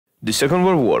The Second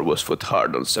World War was fought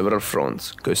hard on several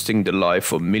fronts, costing the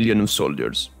life of millions of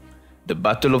soldiers. The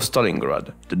Battle of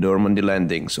Stalingrad, the Normandy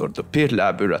landings, or the Pearl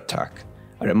Harbor attack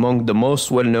are among the most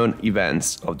well-known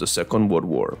events of the Second World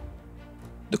War.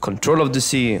 The control of the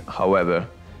sea, however,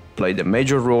 played a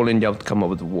major role in the outcome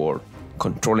of the war.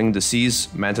 Controlling the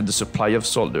seas meant the supply of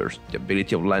soldiers, the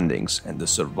ability of landings, and the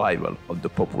survival of the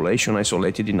population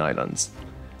isolated in islands.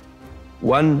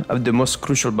 One of the most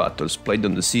crucial battles played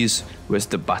on the seas was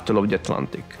the Battle of the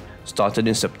Atlantic. Started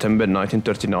in September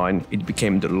 1939, it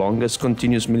became the longest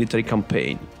continuous military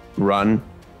campaign, run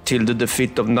till the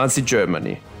defeat of Nazi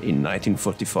Germany in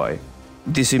 1945.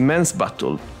 This immense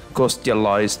battle cost the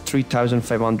Allies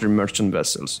 3,500 merchant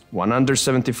vessels,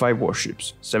 175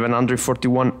 warships,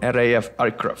 741 RAF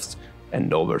aircraft,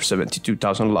 and over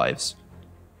 72,000 lives.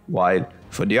 While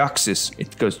for the Axis,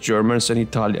 it cost Germans and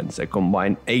Italians a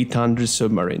combined 800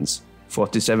 submarines,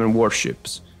 47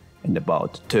 warships, and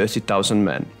about 30,000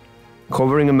 men.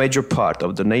 Covering a major part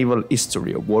of the naval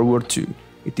history of World War II,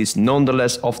 it is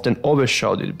nonetheless often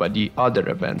overshadowed by the other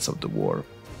events of the war.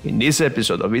 In this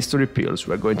episode of History Pills,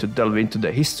 we are going to delve into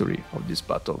the history of this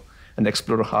battle and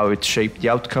explore how it shaped the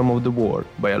outcome of the war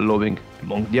by allowing,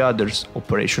 among the others,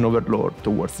 Operation Overlord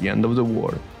towards the end of the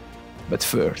war. But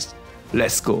first,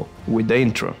 let's go with the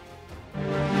intro.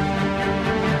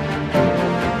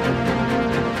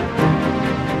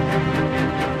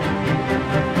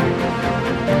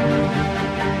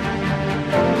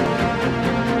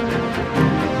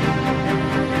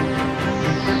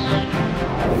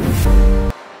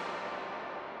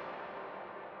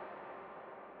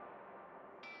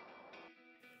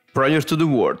 Prior to the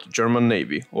war, the German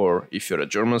Navy, or if you're a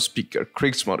German speaker,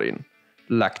 Kriegsmarine,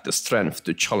 lacked the strength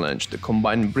to challenge the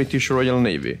combined British Royal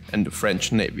Navy and the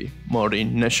French Navy,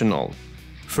 Marine Nationale,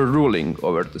 for ruling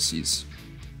over the seas.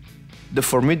 The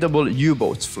formidable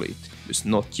U-boats fleet was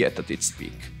not yet at its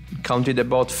peak. It counted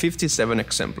about 57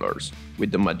 exemplars,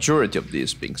 with the majority of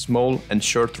these being small and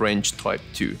short-range Type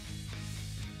II.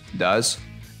 Thus,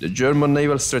 the German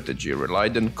naval strategy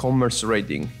relied on commerce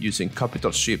raiding using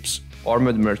capital ships,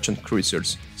 armored merchant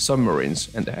cruisers,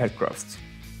 submarines, and aircraft.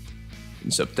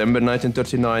 In September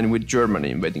 1939, with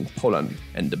Germany invading Poland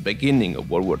and the beginning of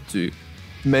World War II,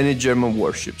 many German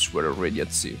warships were already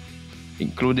at sea,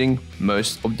 including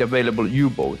most of the available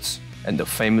U-boats and the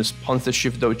famous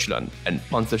Panzerschiff Deutschland and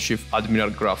Panzerschiff Admiral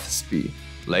Graf Spee,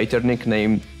 later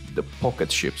nicknamed the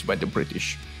pocket ships by the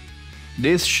British.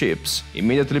 These ships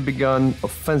immediately began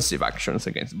offensive actions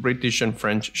against British and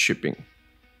French shipping.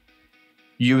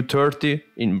 U-30,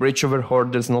 in breach of her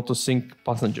orders not to sink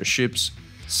passenger ships,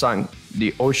 sank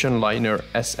the ocean liner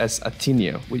SS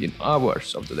Athenia within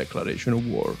hours of the declaration of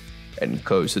war and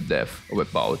caused the death of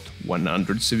about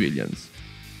 100 civilians.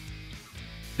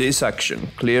 This action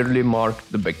clearly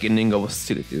marked the beginning of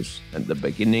hostilities and the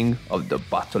beginning of the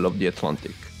Battle of the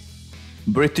Atlantic.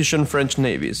 British and French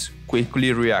navies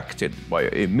quickly reacted by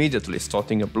immediately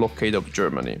starting a blockade of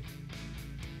Germany.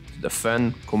 To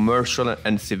defend commercial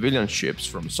and civilian ships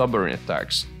from submarine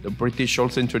attacks, the British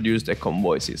also introduced a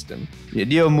convoy system. The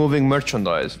idea of moving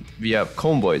merchandise via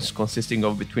convoys consisting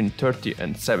of between 30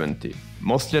 and 70,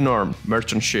 mostly unarmed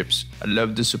merchant ships,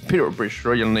 allowed the superior British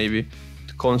Royal Navy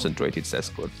to concentrate its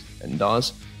escort, and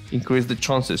thus increase the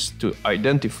chances to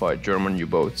identify German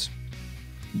U-boats.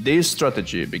 This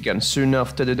strategy began soon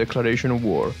after the declaration of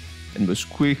war and was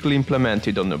quickly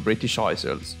implemented on the British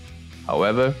Isles.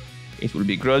 However, it will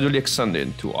be gradually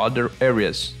extended to other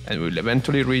areas and will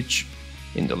eventually reach,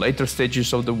 in the later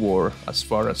stages of the war, as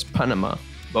far as Panama,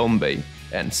 Bombay,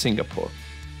 and Singapore.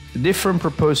 The different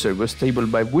proposal was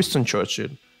tabled by Winston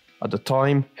Churchill, at the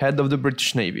time head of the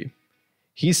British Navy.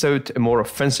 He sought a more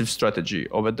offensive strategy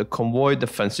over the convoy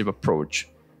defensive approach.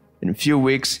 In a few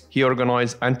weeks, he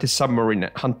organized anti-submarine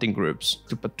hunting groups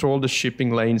to patrol the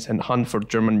shipping lanes and hunt for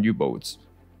German U-boats.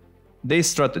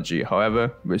 This strategy,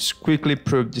 however, was quickly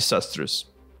proved disastrous.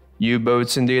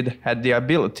 U-boats indeed had the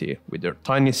ability, with their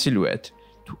tiny silhouette,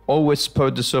 to always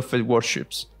spot the surface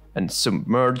warships and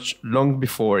submerge long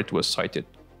before it was sighted.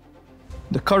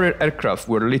 The carrier aircraft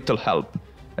were little help,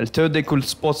 although they could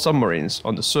spot submarines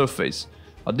on the surface.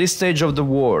 At this stage of the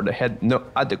war, they had no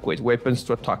adequate weapons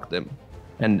to attack them,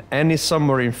 and any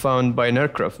submarine found by an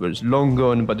aircraft was long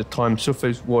gone by the time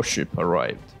surface warship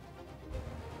arrived.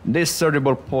 This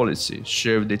terrible policy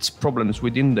showed its problems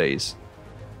within days.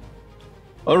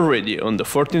 Already on the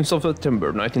 14th of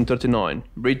September 1939,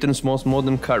 Britain's most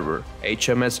modern carrier,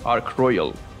 HMS Ark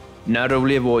Royal,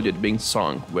 narrowly avoided being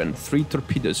sunk when 3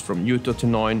 torpedoes from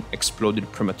U-39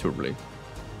 exploded prematurely.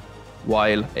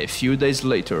 While a few days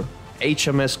later,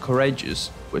 HMS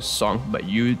Courageous was sunk by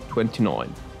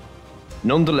U-29.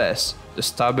 Nonetheless, the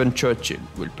stubborn Churchill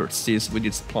will persist with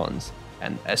its plans,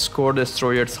 and escort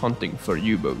destroyers hunting for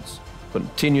U-boats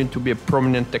continued to be a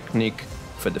prominent technique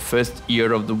for the first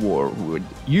year of the war, with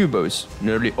U-boats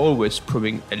nearly always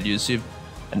proving elusive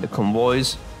and the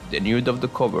convoys, denuded of the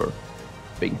cover,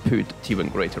 being put at even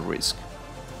greater risk.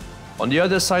 On the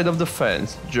other side of the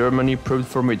fence, Germany proved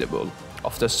formidable.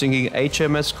 After sinking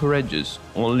HMS Courageous,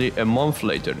 only a month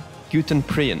later,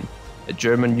 Gutenprien, a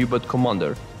German U-boat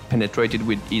commander, penetrated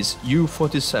with his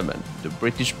U-47 the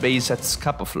British base at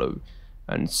Scapa Flow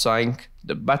and sank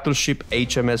the battleship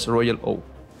HMS Royal Oak,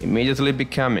 immediately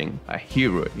becoming a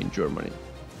hero in Germany.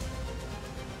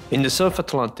 In the South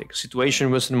Atlantic, situation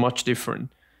wasn't much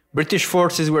different. British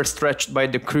forces were stretched by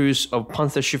the cruise of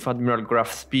Panzership Admiral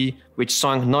Graf Spee, which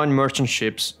sank 9 merchant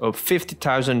ships of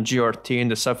 50,000 GRT in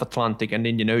the South Atlantic and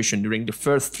Indian Ocean during the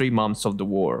first 3 months of the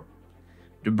war.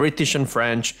 The British and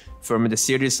French formed a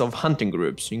series of hunting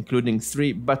groups, including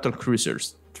 3 battle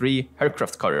cruisers, 3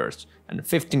 aircraft carriers, and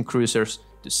 15 cruisers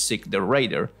to seek the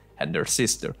raider and their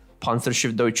sister,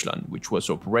 Panzerschiff Deutschland, which was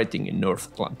operating in North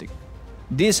Atlantic.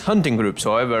 These hunting groups,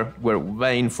 however, were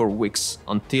vain for weeks,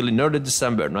 until in early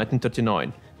December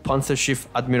 1939, Panzerschiff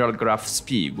Admiral Graf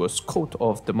Spee was caught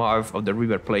off the mouth of the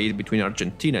River Plate between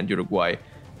Argentina and Uruguay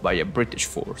by a British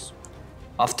force.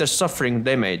 After suffering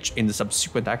damage in the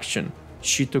subsequent action,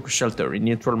 she took shelter in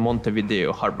neutral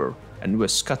Montevideo harbor and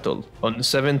was scuttled on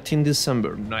 17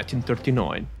 December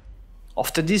 1939.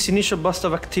 After this initial burst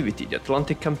of activity, the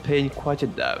Atlantic campaign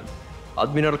quieted down.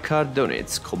 Admiral Karl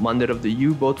Dönitz, commander of the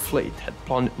U-boat fleet, had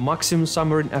planned maximum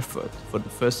submarine effort for the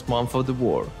first month of the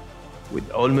war,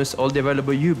 with almost all the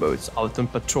available U-boats out on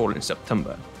patrol in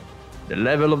September. The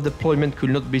level of deployment could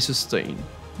not be sustained.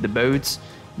 The boats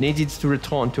needed to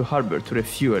return to harbor to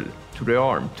refuel, to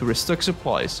rearm, to restock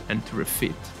supplies, and to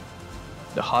refit.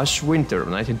 The harsh winter of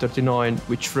 1939,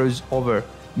 which froze over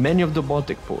many of the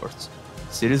Baltic ports,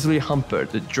 seriously hampered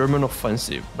the German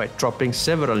offensive by trapping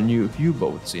several new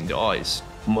U-boats in the ice.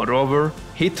 Moreover,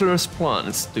 Hitler's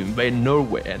plans to invade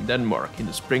Norway and Denmark in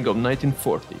the spring of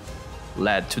 1940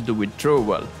 led to the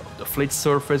withdrawal of the fleet's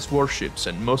surface warships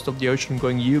and most of the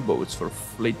ocean-going U-boats for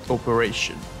fleet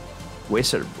operation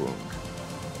Weserübung.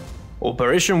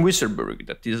 Operation Weserübung,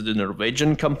 that is the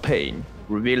Norwegian campaign,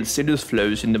 revealed serious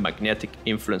flaws in the magnetic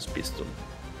influence pistol.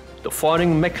 The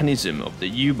firing mechanism of the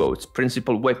U-boat's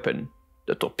principal weapon,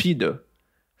 the torpedo,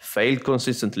 failed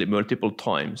consistently multiple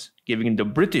times, giving the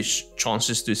British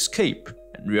chances to escape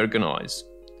and reorganize.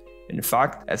 In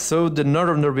fact, as though the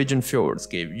narrow Norwegian fjords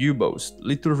gave U-boats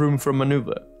little room for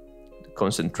maneuver, the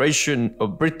concentration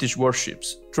of British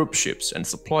warships, troop ships, and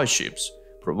supply ships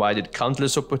provided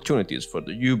countless opportunities for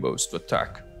the U-boats to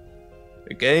attack.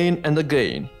 Again and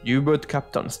again, U-boat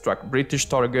captains struck British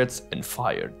targets and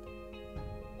fired,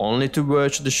 only to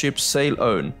watch the ships sail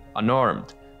on,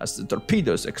 unarmed, as the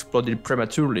torpedoes exploded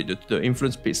prematurely due to the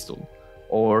influence pistol,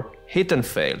 or hit and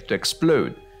fail to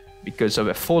explode because of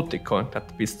a faulty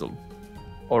contact pistol,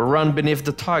 or run beneath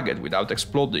the target without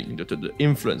exploding due to the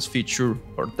influence feature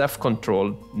or depth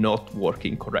control not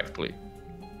working correctly.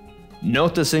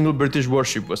 Not a single British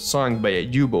warship was sunk by a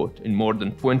U-boat in more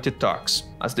than 20 attacks.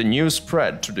 As the news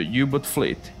spread through the U-boat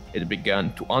fleet, it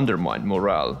began to undermine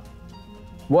morale.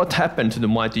 What happened to the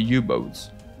mighty U-boats?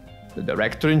 The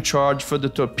director in charge for the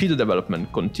torpedo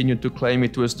development continued to claim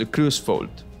it was the crew's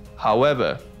fault.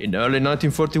 However, in early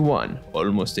 1941,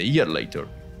 almost a year later,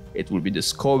 it will be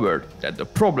discovered that the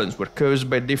problems were caused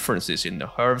by differences in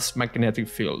the Earth's magnetic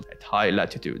field at high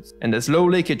latitudes and a slow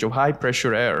leakage of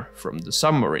high-pressure air from the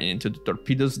submarine into the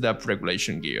torpedo's depth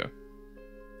regulation gear.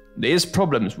 These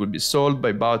problems would be solved by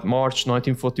about March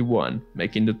 1941,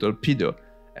 making the torpedo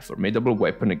a formidable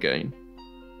weapon again.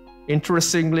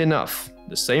 Interestingly enough,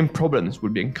 the same problems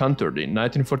would be encountered in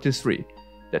 1943,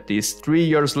 that is 3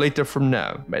 years later from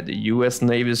now, by the US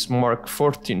Navy's Mark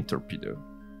 14 torpedo.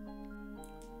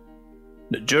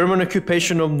 The German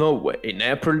occupation of Norway in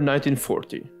April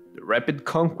 1940, the rapid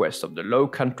conquest of the Low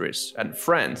Countries and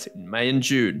France in May and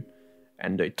June,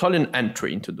 and the Italian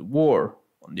entry into the war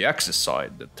on the Axis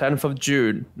side, the 10th of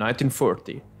June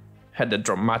 1940, had a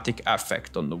dramatic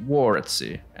effect on the war at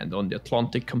sea and on the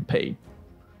Atlantic campaign.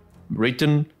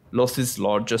 Britain lost its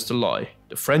largest ally,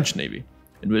 the French Navy,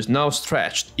 and was now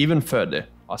stretched even further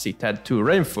as it had to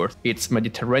reinforce its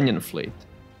Mediterranean fleet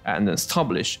and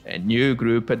establish a new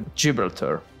group at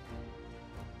Gibraltar.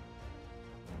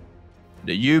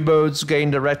 The U-boats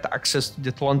gained direct access to the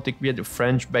Atlantic via the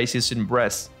French bases in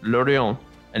Brest, Lorient,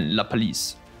 and La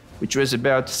Pallice, which was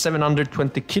about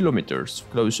 720 kilometers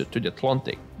closer to the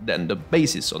Atlantic than the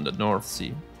bases on the North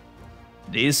Sea.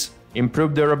 This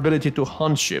improved their ability to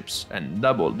hunt ships, and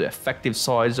doubled the effective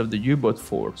size of the U-boat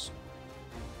force.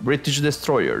 British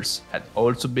destroyers had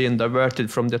also been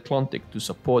diverted from the Atlantic to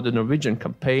support the Norwegian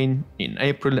campaign in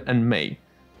April and May,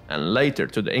 and later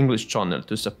to the English Channel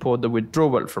to support the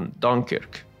withdrawal from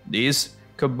Dunkirk. This,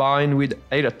 combined with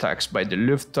air attacks by the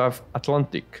Luftwaffe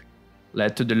Atlantic,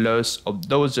 led to the loss of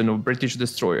dozens of British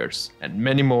destroyers and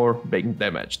many more being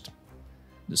damaged.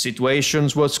 The situation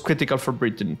was critical for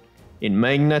Britain. In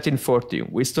May 1940,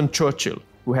 Winston Churchill,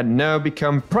 who had now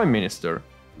become Prime Minister,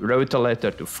 wrote a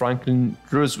letter to Franklin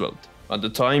Roosevelt, at the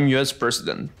time US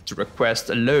President, to request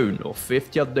a loan of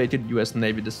 50 outdated US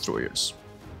Navy destroyers.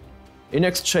 In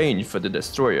exchange for the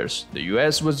destroyers, the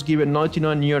US was given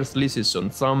 99-year leases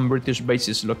on some British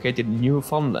bases located in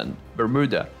Newfoundland,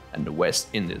 Bermuda, and the West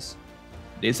Indies.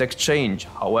 This exchange,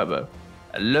 however,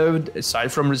 allowed,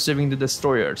 aside from receiving the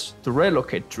destroyers, to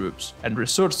relocate troops and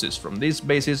resources from these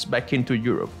bases back into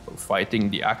Europe for fighting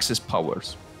the Axis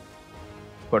powers.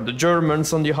 For the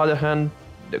Germans, on the other hand,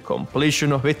 the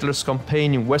completion of Hitler's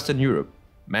campaign in Western Europe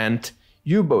meant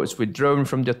U-boats withdrawn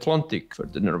from the Atlantic for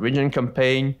the Norwegian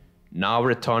campaign now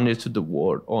returned to the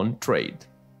war on trade.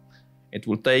 It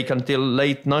will take until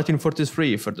late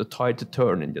 1943 for the tide to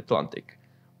turn in the Atlantic,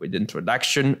 with the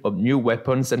introduction of new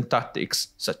weapons and tactics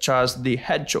such as the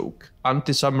Hedgehog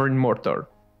anti-submarine mortar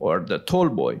or the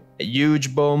Tallboy, a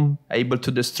huge bomb able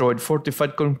to destroy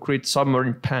fortified concrete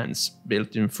submarine pans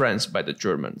built in France by the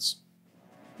Germans.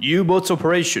 U-boats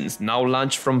operations now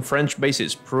launched from French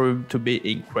bases proved to be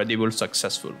incredibly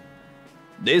successful.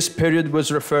 This period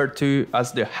was referred to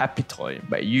as the happy time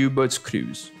by U-boats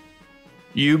crews.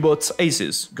 U-boats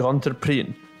aces Gunther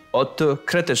Prien, Otto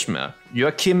Kretschmer,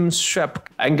 Joachim Schepp,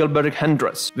 Engelbert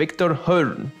Hendras, Victor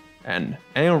Horn, and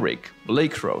Henrik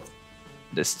Blakeroth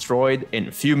destroyed in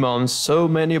a few months so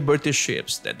many British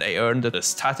ships that they earned the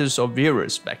status of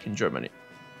heroes back in Germany.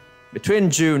 Between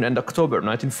June and October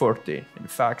 1940, in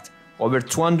fact, over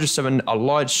 207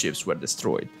 Allied ships were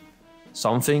destroyed,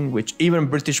 something which even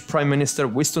British Prime Minister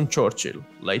Winston Churchill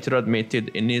later admitted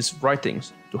in his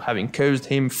writings to having caused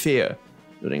him fear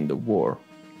during the war,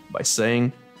 by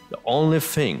saying, "The only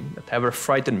thing that ever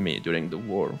frightened me during the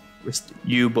war was the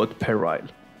U-boat peril."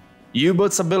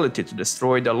 U-boats' ability to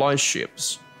destroy the Allied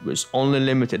ships was only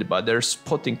limited by their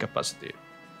spotting capacity.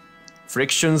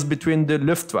 Frictions between the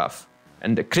Luftwaffe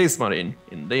and the Kriegsmarine,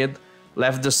 indeed,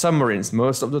 left the submarines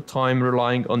most of the time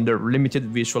relying on their limited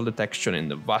visual detection in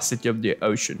the vastity of the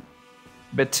ocean.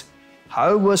 But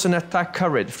how was an attack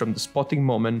carried from the spotting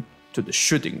moment to the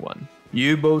shooting one?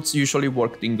 U-boats usually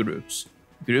worked in groups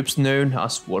known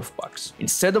as wolfpacks.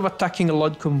 Instead of attacking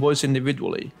Allied convoys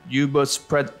individually, U-boats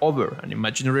spread over an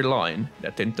imaginary line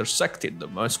that intersected the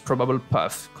most probable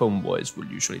path convoys would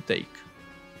usually take.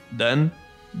 Then,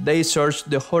 they searched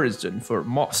the horizon for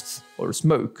masts or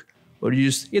smoke, or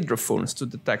used hydrophones to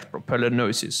detect propeller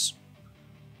noises.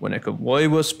 When a convoy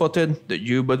was spotted, the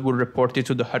U-boat would report it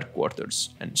to the headquarters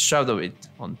and shadow it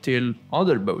until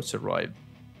other boats arrived.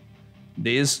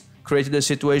 This created a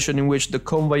situation in which the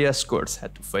convoy escorts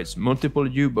had to face multiple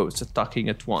U-boats attacking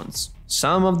at once.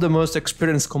 Some of the most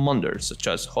experienced commanders, such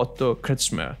as Otto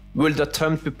Kretschmer, would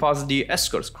attempt to pass the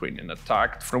escort screen and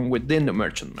attack from within the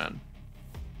merchantman.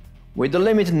 With a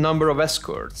limited number of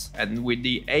escorts, and with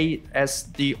the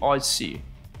ASDIC,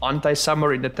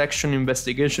 Anti-Submarine Detection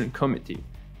Investigation Committee,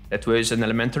 that was an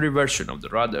elementary version of the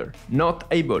radar, not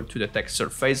able to detect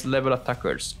surface-level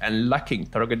attackers and lacking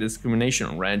target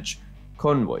discrimination range,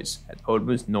 convoys had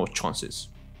almost no chances.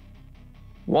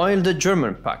 While the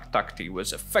German pack tactic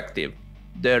was effective,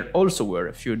 there also were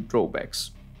a few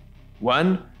drawbacks.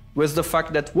 One was the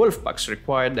fact that wolfpacks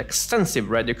required extensive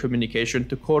radio communication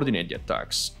to coordinate the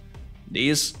attacks.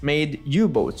 This made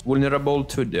U-boats vulnerable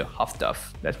to the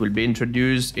Haftaf that will be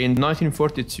introduced in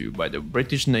 1942 by the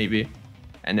British Navy,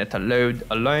 and it allowed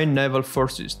Allied naval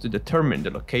forces to determine the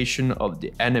location of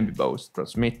the enemy boats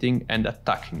transmitting and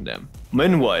attacking them.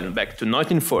 Meanwhile, back to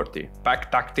 1940, pack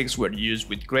tactics were used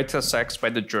with great success by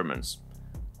the Germans.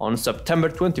 On September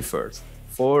 21st,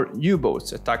 4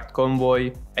 U-boats attacked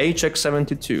convoy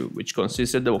HX-72, which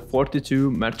consisted of 42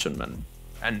 merchantmen,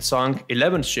 and sunk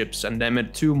 11 ships and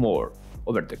damaged 2 more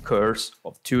over the course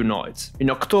of 2 nights. In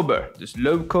October, the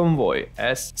slow convoy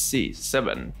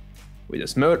SC-7, with a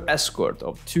small escort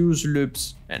of 2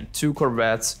 sloops and 2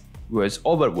 corvettes, was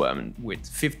overwhelmed with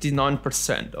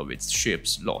 59% of its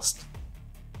ships lost.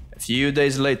 A few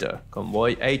days later,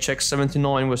 convoy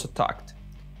HX-79 was attacked.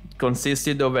 It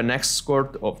consisted of an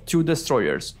escort of 2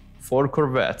 destroyers, 4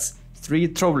 corvettes, 3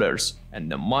 trawlers,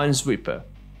 and a minesweeper.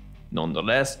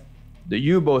 Nonetheless, the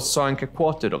U-boats sank a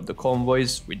quarter of the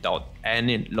convoys without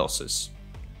any losses.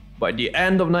 By the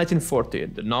end of 1940,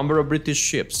 the number of British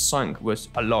ships sunk was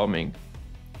alarming.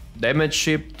 Damaged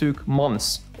ships took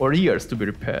months or years to be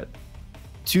repaired.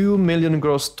 2 million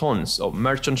gross tons of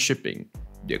merchant shipping,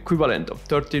 the equivalent of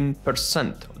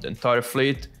 13% of the entire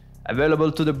fleet,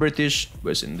 available to the British,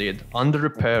 was indeed under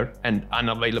repair and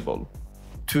unavailable.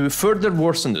 To further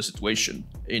worsen the situation,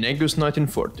 in August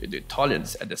 1940 the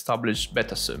Italians had established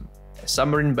Betasum, a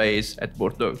submarine base at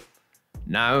Bordeaux.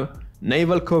 Now,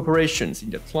 naval cooperations in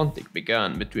the Atlantic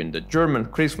began between the German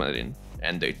Kriegsmarine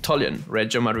and the Italian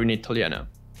Regia Marina Italiana.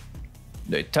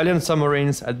 The Italian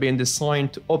submarines had been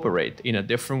designed to operate in a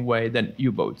different way than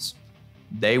U-boats.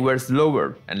 They were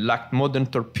slower and lacked modern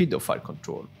torpedo fire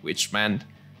control, which meant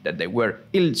that they were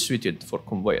ill-suited for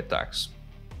convoy attacks.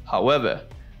 However,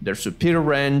 their superior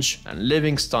range and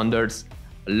living standards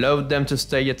allowed them to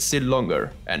stay at sea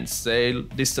longer and sail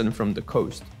distant from the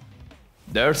coast.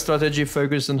 Their strategy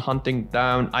focused on hunting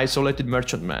down isolated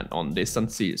merchantmen on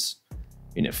distant seas.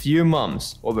 In a few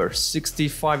months, over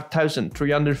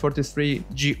 65,343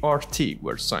 GRT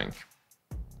were sunk.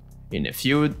 In a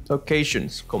few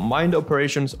occasions, combined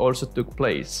operations also took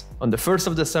place. On the 1st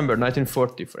of December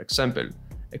 1940, for example,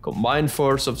 a combined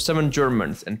force of 7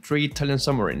 Germans and 3 Italian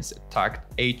submarines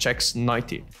attacked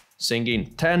HX-90,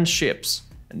 sinking 10 ships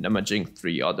and damaging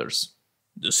 3 others.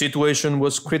 The situation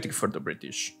was critical for the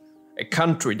British. A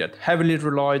country that heavily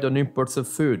relied on imports of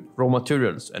food, raw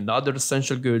materials and other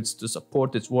essential goods to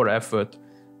support its war effort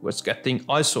was getting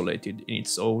isolated in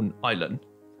its own island.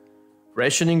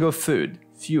 Rationing of food,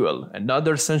 fuel and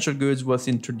other essential goods was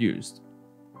introduced.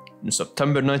 In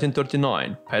September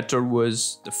 1939, petrol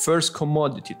was the first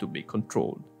commodity to be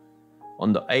controlled.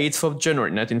 On the 8th of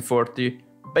January 1940,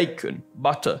 bacon,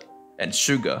 butter and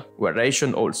sugar were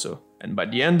rationed also, and by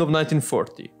the end of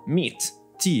 1940, meat,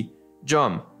 tea,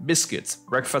 jam, biscuits,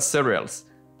 breakfast cereals,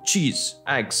 cheese,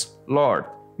 eggs, lard,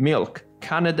 milk,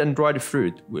 canned and dried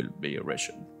fruit will be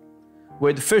rationed.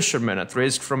 With fishermen at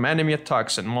risk from enemy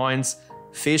attacks and mines,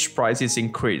 fish prices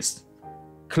increased.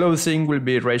 Clothing will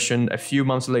be rationed a few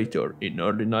months later, in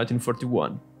early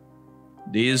 1941.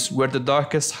 These were the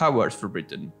darkest hours for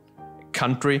Britain, a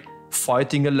country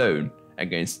fighting alone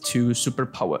against 2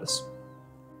 superpowers.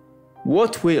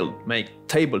 What will make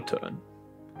table turn?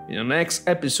 In the next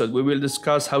episode, we will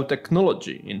discuss how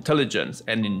technology, intelligence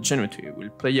and ingenuity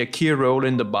will play a key role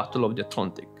in the Battle of the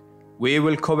Atlantic. We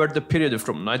will cover the period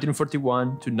from 1941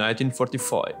 to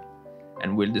 1945,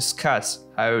 and will discuss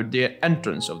how the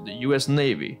entrance of the US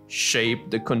Navy shaped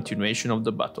the continuation of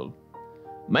the battle.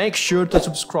 Make sure to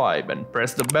subscribe and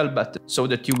press the bell button so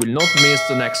that you will not miss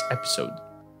the next episode.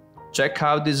 Check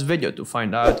out this video to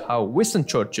find out how Winston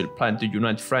Churchill planned to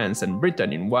unite France and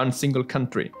Britain in one single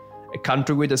country, a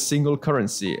country with a single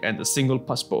currency and a single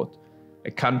passport,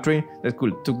 a country that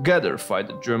could together fight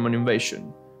the German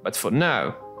invasion. But for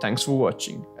now, thanks for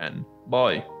watching and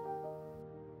bye!